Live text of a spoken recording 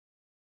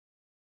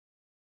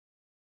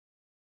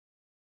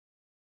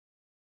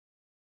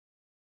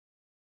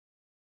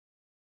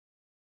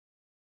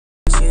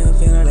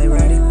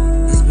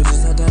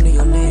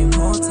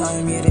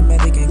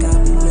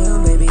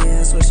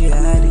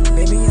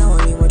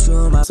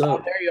Oh,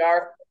 up? there you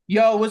are.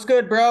 Yo, what's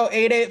good, bro?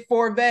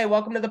 884 Bay.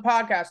 Welcome to the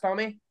podcast,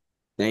 homie.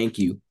 Thank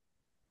you.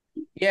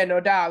 Yeah, no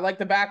doubt. I like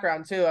the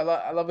background too. I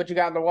love what you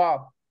got on the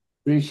wall.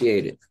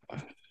 Appreciate it.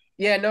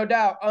 Yeah, no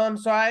doubt.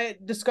 So I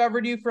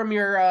discovered you from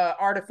your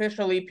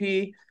artificial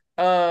EP.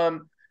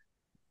 Um,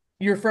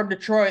 you're from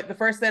Detroit. The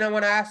first thing I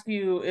want to ask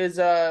you is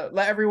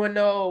let everyone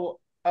know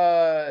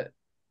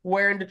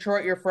where in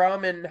Detroit you're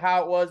from and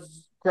how it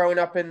was growing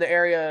up in the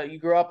area you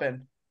grew up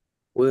in.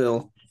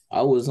 Well,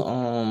 I was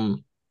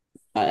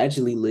I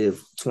actually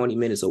live 20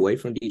 minutes away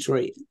from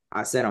Detroit.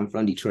 I said I'm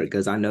from Detroit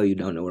because I know you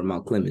don't know where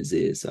Mount Clemens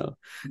is. So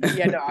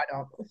Yeah, no, I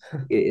don't.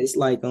 it's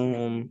like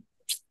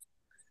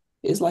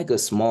it's like a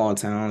small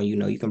town,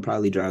 you can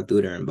probably drive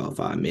through there in about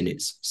 5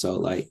 minutes. So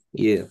like,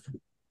 yeah,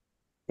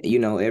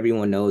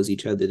 everyone knows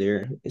each other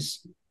there.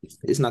 It's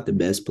not the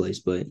best place,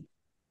 but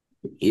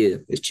yeah,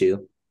 it's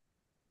chill.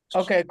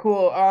 Okay,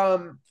 cool.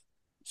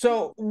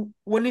 So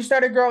when you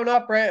started growing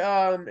up,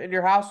 right, in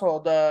your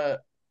household,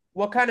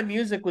 what kind of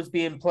music was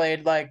being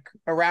played like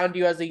around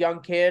you as a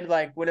young kid,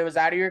 like when it was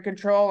out of your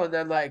control, and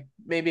then like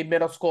maybe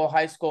middle school,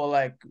 high school,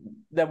 like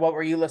then what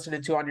were you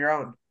listening to on your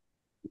own?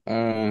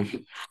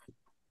 Um,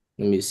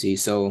 Let me see.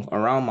 So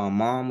around my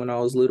mom when I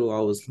was little, I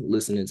was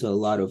listening to a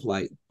lot of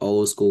like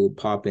old school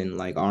pop and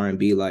like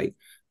R&B, like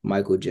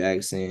Michael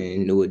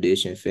Jackson, New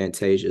Edition,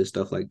 Fantasia,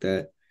 stuff like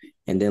that.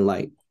 And then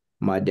like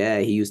my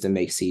dad, he used to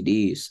make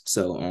CDs.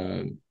 So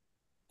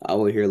I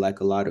would hear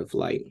like a lot of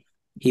like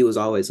he was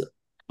always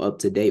up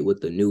to date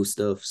with the new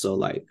stuff. So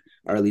like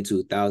early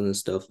 2000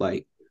 stuff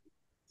like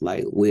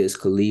Wiz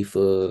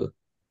Khalifa,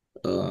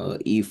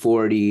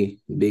 E40,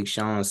 Big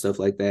Sean, stuff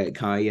like that,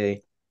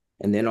 Kanye.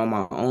 And then on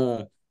my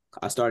own,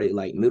 I started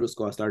like middle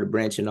school, I started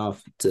branching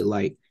off to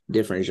like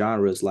different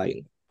genres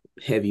like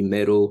heavy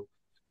metal,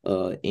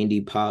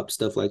 indie pop,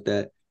 stuff like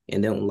that.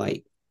 And then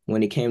like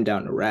when it came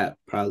down to rap,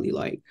 probably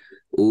like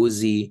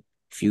Uzi,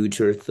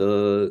 Future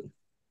Thug.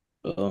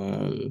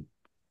 Um,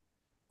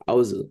 I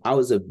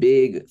was a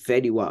big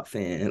Fetty Wap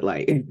fan.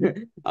 Like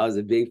I was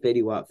a big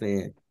Fetty Wap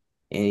fan.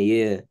 And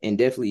yeah, and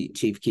definitely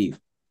Chief Keef.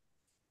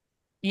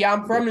 Yeah,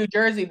 I'm from New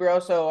Jersey, bro,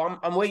 so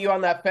I'm with you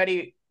on that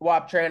Fetty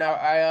Wap train.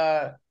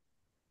 I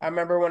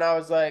remember when I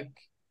was like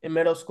in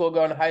middle school,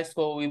 going to high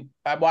school, we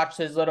I watched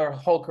his little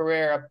whole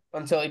career up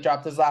until he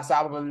dropped his last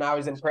album, and now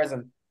he's in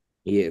prison.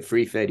 Yeah,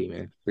 free Fetty,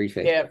 man. Free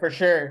Fetty. Yeah, for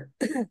sure.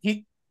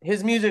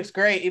 His music's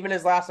great, even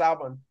his last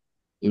album.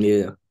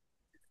 Yeah.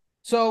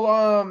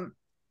 So,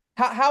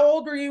 how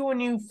old were you when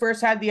you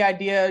first had the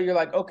idea? You're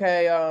like,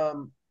 okay,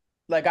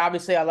 like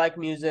obviously I like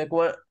music.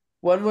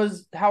 When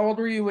was how old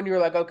were you when you were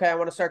like, okay, I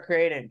want to start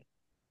creating?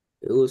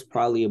 It was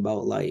probably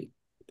about like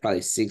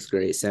probably sixth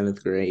grade,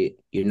 seventh grade.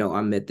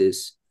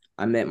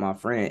 I met my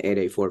friend Ed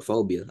A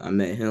Phobia. I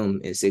met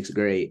him in sixth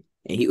grade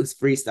and he was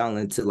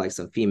freestyling to like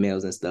some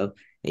females and stuff.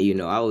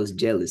 And I was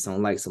jealous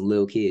on like some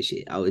little kid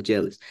shit. I was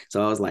jealous.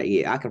 So I was like,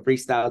 yeah, I can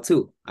freestyle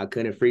too. I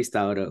couldn't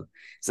freestyle though.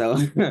 So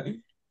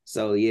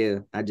so yeah,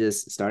 I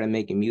just started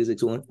making music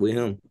with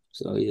him.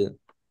 So yeah.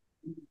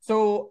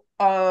 So,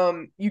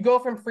 you go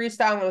from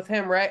freestyling with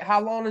him, right?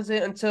 How long is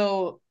it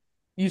until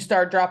you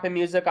start dropping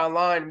music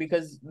online?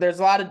 Because there's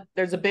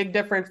a big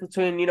difference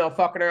between,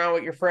 fucking around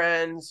with your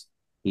friends,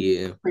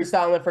 Yeah.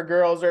 freestyling for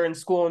girls or in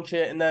school and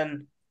shit, and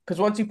then because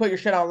once you put your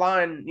shit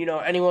online,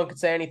 anyone could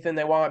say anything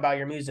they want about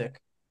your music.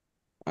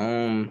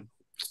 Um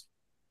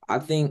I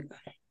think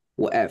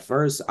well, at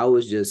first I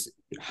was just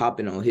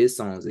hopping on his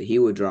songs and he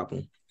would drop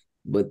them.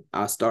 But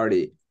I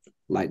started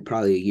like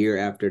probably a year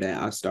after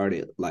that, I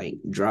started like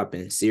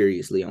dropping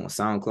seriously on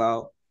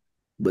SoundCloud.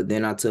 But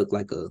then I took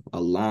like a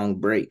long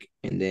break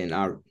and then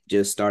I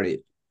just started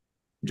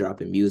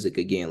dropping music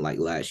again like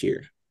last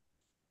year.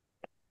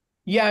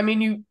 Yeah, I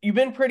mean you've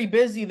been pretty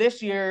busy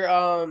this year.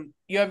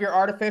 You have your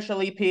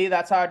artificial EP.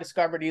 That's how I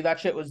discovered you. That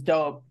shit was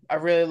dope. I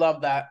really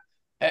love that.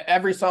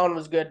 Every song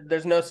was good.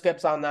 There's no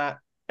skips on that,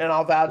 and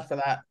I'll vouch for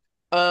that.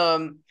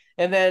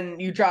 And then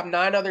you dropped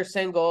 9 other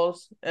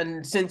singles,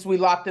 and since we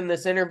locked in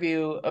this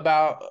interview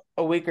about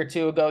a week or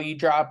two ago, you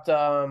dropped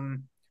 "I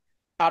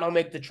Don't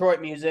Make Detroit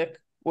Music,"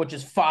 which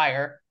is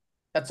fire.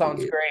 That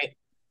sounds Yeah. great.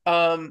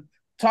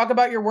 Talk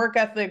about your work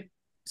ethic.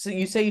 So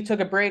you say you took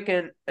a break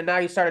and now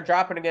you started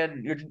dropping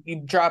again.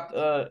 You dropped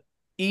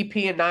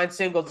EP and 9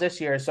 singles this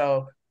year.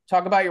 So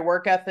talk about your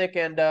work ethic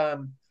and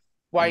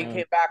why you Um,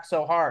 came back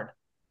so hard.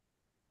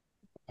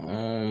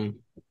 um,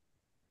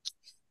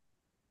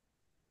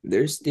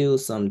 there's still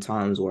some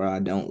times where I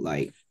don't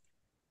like,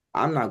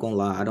 I'm not gonna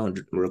lie, I don't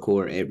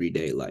record every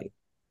day. Like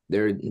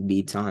there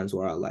be times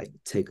where I like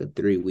take a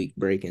 3 week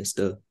break and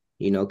stuff,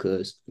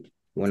 cause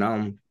when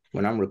I'm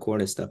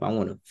recording stuff, I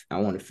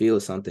wanna feel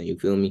something, you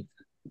feel me?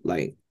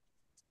 Like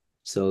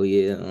so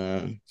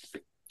yeah,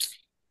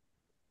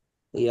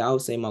 yeah, I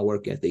would say my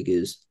work ethic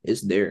is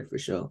there for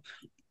sure.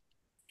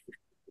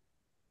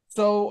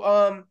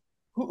 So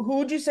who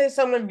would you say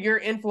some of your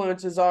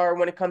influences are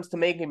when it comes to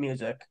making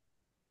music?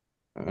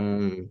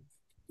 Um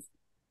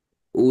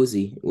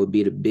Uzi would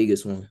be the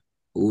biggest one.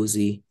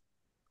 Uzi,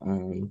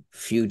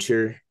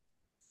 Future,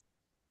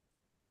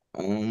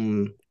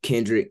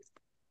 Kendrick,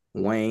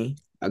 Wayne.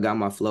 I got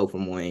my flow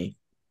from Wayne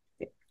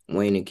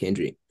and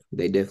Kendrick.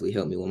 They definitely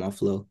helped me with my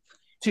flow.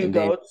 Two And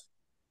then, goats.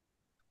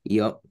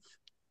 yep.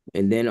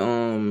 And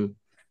then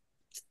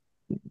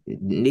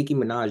Nicki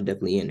Minaj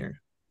definitely in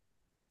there.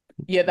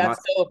 Yeah, My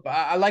that's dope.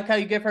 I like how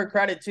you give her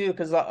credit too,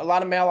 because a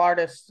lot of male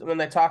artists, when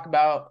they talk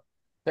about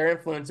their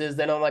influences,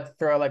 they don't like to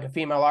throw like a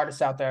female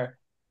artist out there.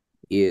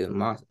 yeah,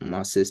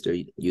 my sister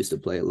used to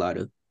play a lot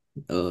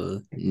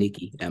of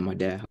Nicki at my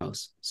dad's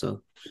house.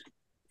 So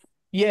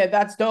Yeah,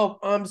 that's dope.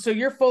 So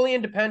you're fully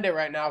independent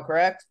right now,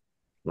 correct?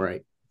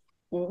 right.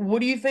 What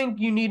do you think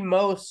you need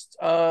most?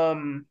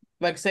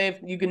 Like say if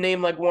you can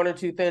name like one or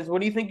two things,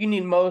 what do you think you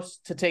need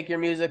most to take your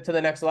music to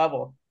the next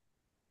level?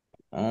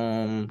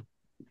 Um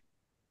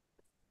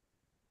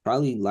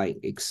Probably like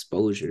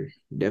exposure,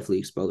 definitely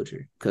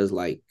exposure. Cause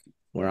like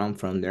where I'm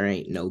from, there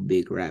ain't no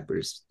big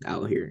rappers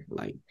out here.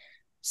 Like,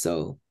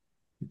 so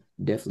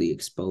definitely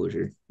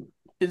exposure.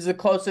 Is the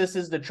closest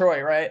is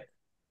Detroit, right?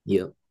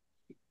 Yep.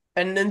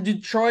 And then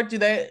Detroit, do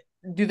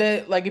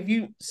they like if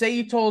you say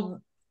you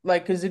told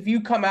like because if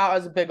you come out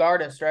as a big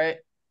artist, right?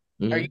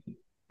 Are you Hmm.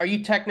 are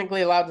you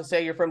technically allowed to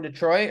say you're from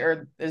Detroit,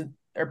 or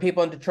are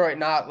people in Detroit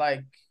not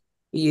like?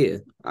 Yeah,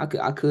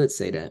 I could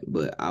say that,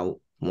 but I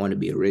want to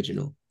be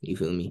original. You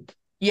feel me?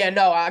 Yeah,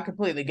 no, I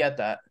completely get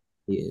that.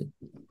 Yeah.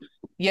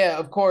 Yeah,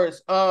 of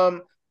course.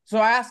 So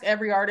I ask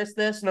every artist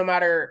this, no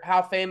matter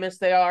how famous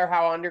they are,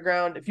 how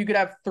underground. If you could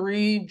have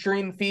three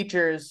dream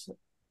features,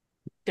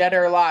 dead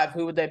or alive,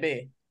 who would they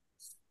be?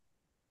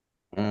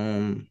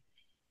 Um,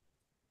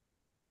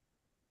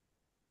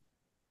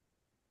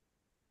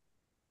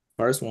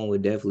 First one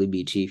would definitely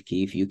be Chief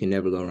Keef. You can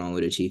never go wrong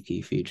with a Chief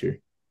Keef feature.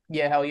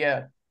 Yeah, hell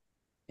yeah.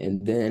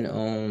 And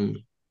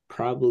then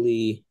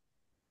probably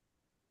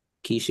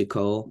Keisha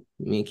Cole.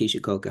 Me and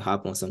Keisha Cole could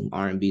hop on some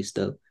R&B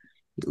stuff,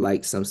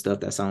 like some stuff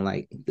that sound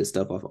like the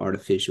stuff off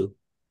Artificial.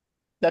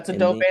 That's a And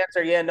dope then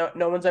answer. Yeah,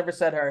 no one's ever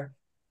said her.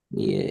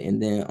 yeah,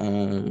 and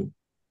then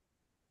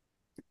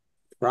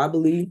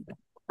probably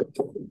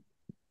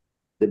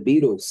the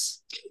Beatles.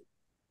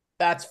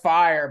 That's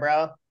fire,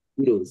 bro.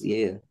 Beatles,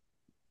 yeah.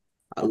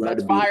 I love That's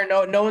the Beatles.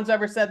 fire. No one's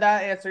ever said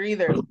that answer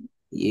either.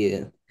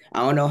 Yeah. I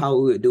don't know how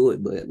we would do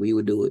it, but we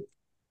would do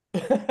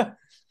it.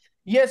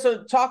 Yeah,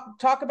 so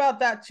talk about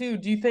that too.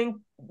 Do you think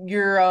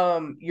your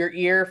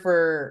ear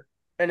for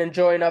and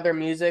enjoying other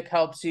music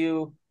helps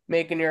you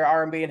making your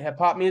R&B and hip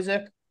hop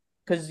music?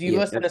 Because you Yeah,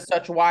 listen to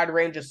such wide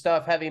range of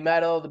stuff, heavy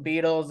metal, the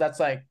Beatles, that's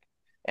like,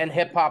 and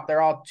hip hop,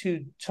 they're all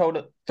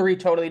three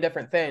totally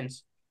different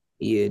things.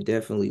 yeah,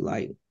 definitely.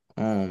 Like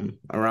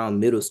around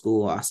middle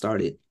school, I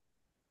started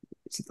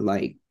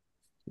like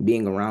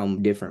being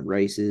around different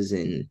races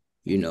and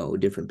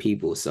different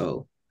people.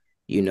 So,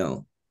 you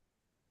know,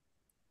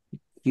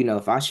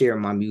 if I share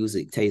my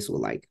music taste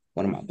with like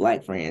one of my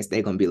black friends,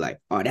 they're gonna be like,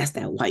 "Oh, that's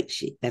that white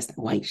shit. That's that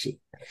white shit."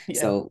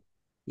 Yeah. So,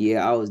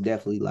 yeah, I was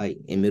definitely like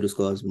in middle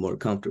school, I was more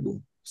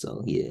comfortable.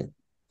 So, yeah.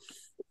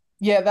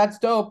 Yeah, that's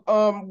dope.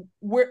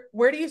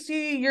 Where do you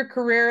see your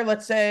career,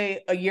 let's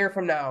say a year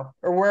from now?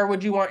 Or where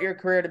would you want your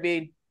career to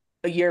be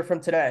a year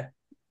from today?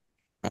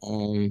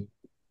 Um,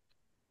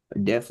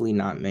 Definitely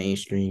not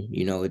mainstream.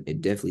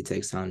 It definitely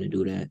takes time to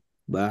do that.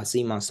 But I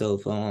see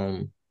myself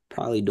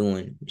probably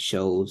doing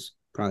shows,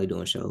 probably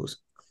doing shows.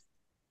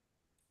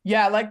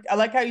 Yeah, I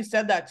like how you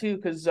said that too,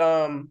 because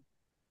at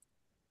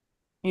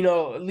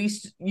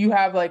least you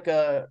have like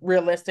a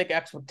realistic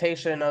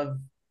expectation of,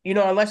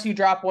 unless you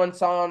drop one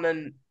song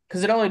and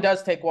because it only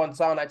does take one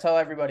song. I tell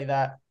everybody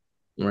that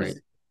Right,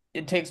 is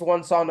it takes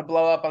one song to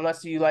blow up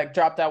unless you like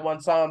drop that one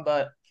song.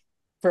 But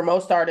for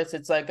most artists,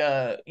 it's like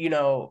you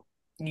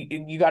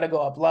got to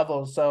go up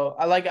levels. So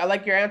I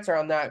like your answer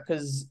on that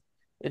because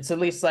it's at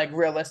least like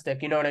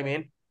realistic. You know what I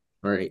mean?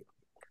 right.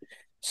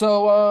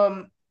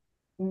 So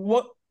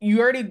what you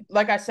already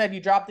like I said,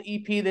 you dropped the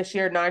EP this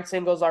year, 9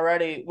 singles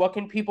already. What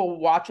can people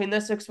watching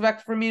this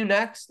expect from you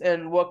next,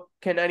 and what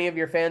can any of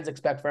your fans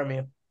expect from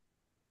you?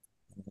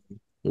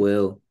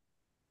 Well,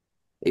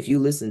 if you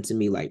listen to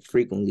me like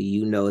frequently,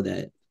 you know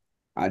that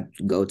I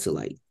go to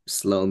like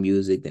slow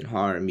music, then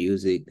hard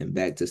music, then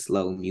back to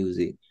slow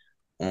music.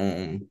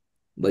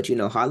 But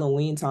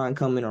Halloween time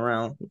coming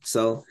around,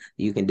 so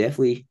you can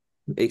definitely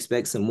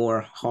expect some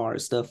more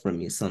hard stuff from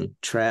me, some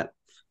trap,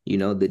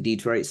 the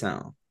Detroit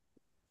sound.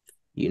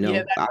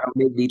 Yeah, I don't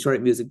make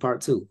Detroit music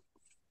part two.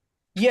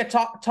 yeah.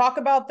 Talk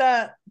about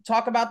that.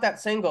 Talk about that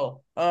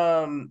single.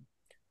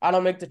 I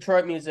don't make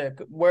Detroit music.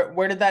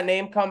 Where did that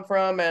name come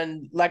from?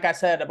 And like I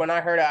said, when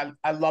I heard it,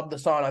 I loved the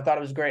song. I thought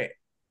it was great.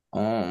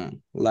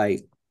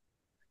 Like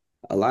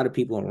a lot of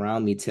people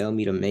around me tell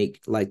me to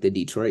make like the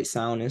Detroit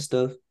sound and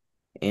stuff.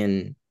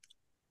 And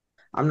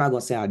I'm not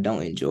gonna say I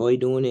don't enjoy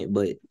doing it,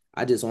 but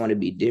I just want to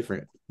be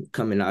different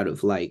coming out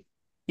of like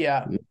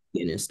Yeah.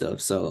 Michigan and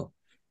stuff. So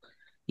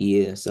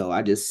yeah, so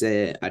I just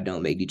said I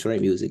don't make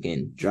Detroit music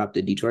and dropped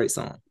the Detroit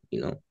song.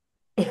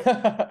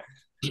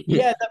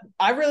 Yeah,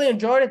 I really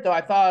enjoyed it though.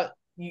 I thought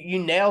you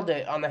nailed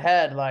it on the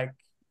head, like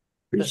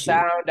the Appreciate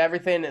it. sound,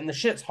 everything, and the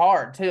shit's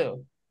hard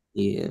too.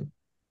 Yeah.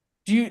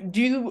 Do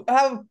you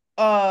have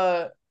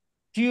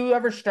do you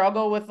ever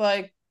struggle with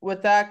like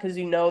with that because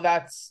you know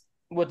that's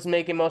what's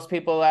making most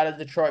people out of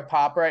Detroit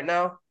pop right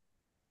now?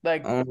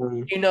 Like,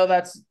 Um, you know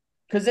that's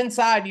because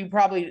inside you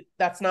probably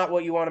that's not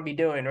what you want to be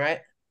doing,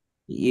 right?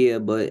 yeah,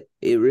 but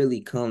it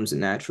really comes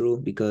natural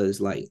because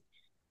like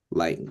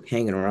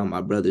hanging around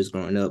my brothers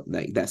growing up,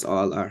 like that's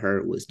all I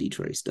heard was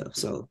Detroit stuff.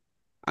 So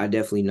I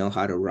definitely know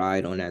how to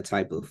ride on that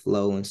type of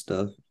flow and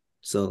stuff.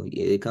 So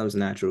yeah, it comes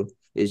natural.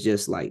 It's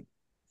just like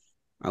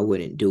I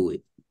wouldn't do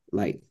it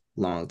like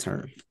long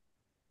term.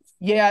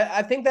 Yeah,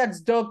 I think that's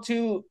dope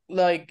too.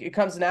 Like it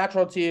comes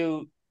natural to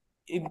you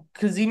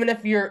because even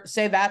if you're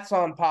say that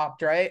song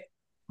popped, right?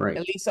 Right,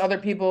 At least other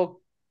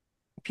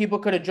people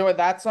could enjoy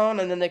that song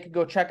and then they could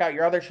go check out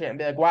your other shit and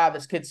be like, wow,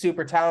 this kid's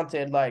super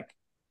talented. Like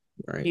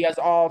he right. has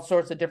all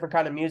sorts of different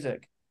kind of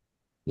music.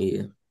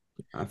 Yeah,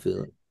 I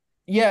feel it.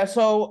 Yeah,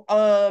 so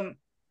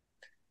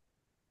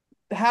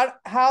how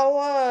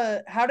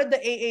did the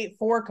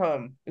 884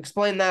 come?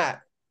 Explain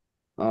that.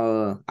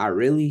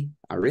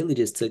 I really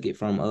just took it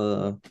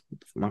from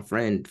my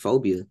friend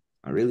Phobia.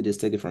 I really just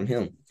took it from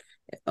him.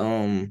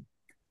 Um,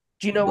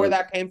 Do you know where but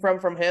that came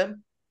from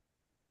him?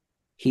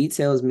 he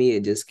tells me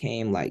it just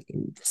came like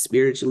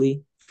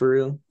spiritually for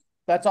real.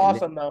 That's And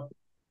then awesome though.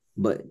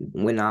 but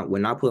when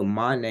I put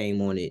my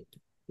name on it,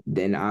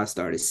 then I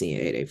started seeing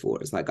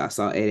 884. It's like I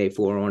saw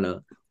 884 on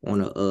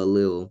a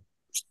little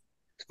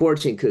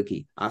fortune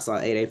cookie. I saw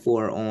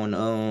 884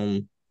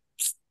 on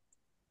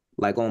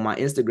like on my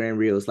Instagram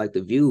reels, like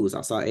the views.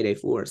 I saw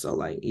 884. So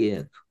like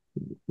yeah,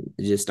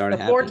 it just started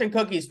The happening. fortune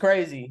cookie's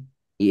crazy.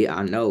 Yeah,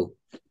 I know.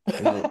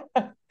 I know.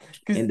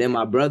 Because And then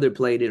my brother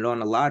played it on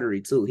the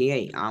lottery too.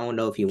 I don't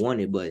know if he won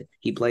it, but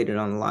he played it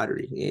on the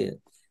lottery. Yeah.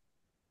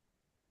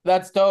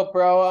 that's dope,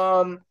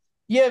 bro.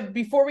 Yeah,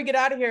 before we get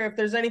out of here, if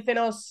there's anything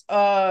else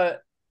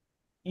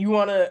you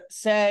want to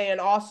say, and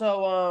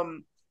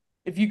also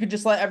if you could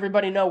just let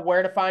everybody know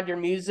where to find your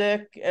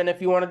music, and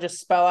if you want to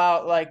just spell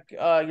out like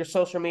your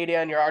social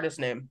media and your artist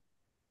name.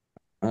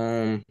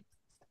 Um,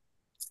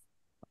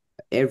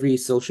 every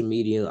social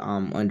media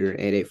I'm under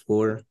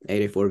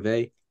 884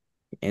 Vay.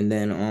 And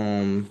then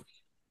on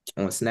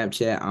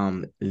Snapchat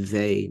I'm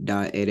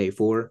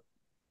Vay.884.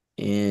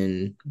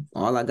 And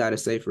all I gotta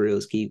say for real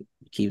is keep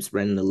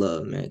spreading the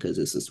love, man, because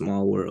it's a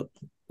small world.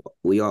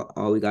 We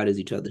all we got is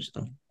each other.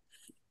 So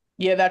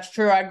Yeah, that's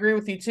true. I agree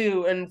with you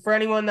too. And for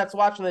anyone that's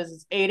watching this,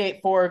 it's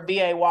 884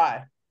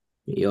 VAY.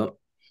 yep.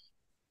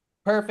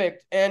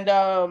 Perfect. And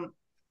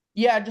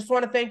yeah, I just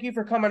want to thank you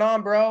for coming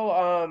on,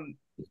 bro.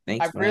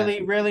 Thanks I for really,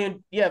 having me. really,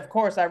 yeah, of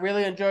course, I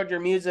really enjoyed your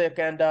music,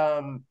 and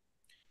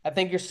I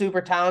think you're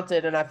super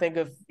talented. And I think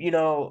if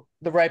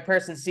the right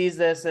person sees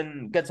this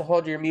and gets a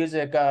hold of your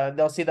music,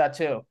 they'll see that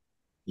too.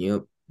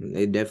 Yep.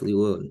 They definitely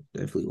will.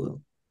 Definitely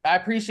will. I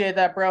appreciate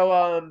that,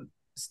 bro.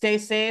 Stay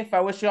safe. I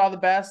wish you all the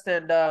best,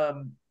 and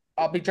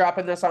I'll be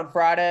dropping this on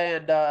Friday,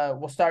 and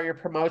we'll start your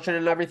promotion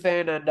and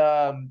everything, and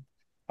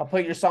I'll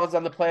put your songs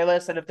on the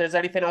playlist. And if there's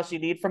anything else you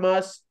need from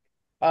us,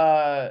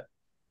 uh,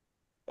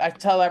 I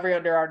tell every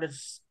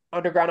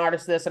underground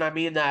artist this, and I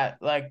mean that.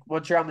 Like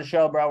once you're on the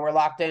show, bro, we're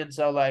locked in.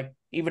 So like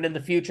even in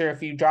the future,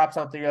 if you drop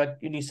something, you're like,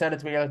 and you send it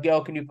to me, you're like,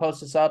 yo, can you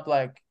post this up?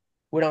 Like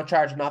we don't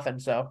charge nothing.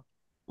 So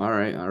All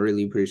right. I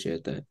really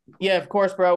appreciate that. yeah, of course, bro.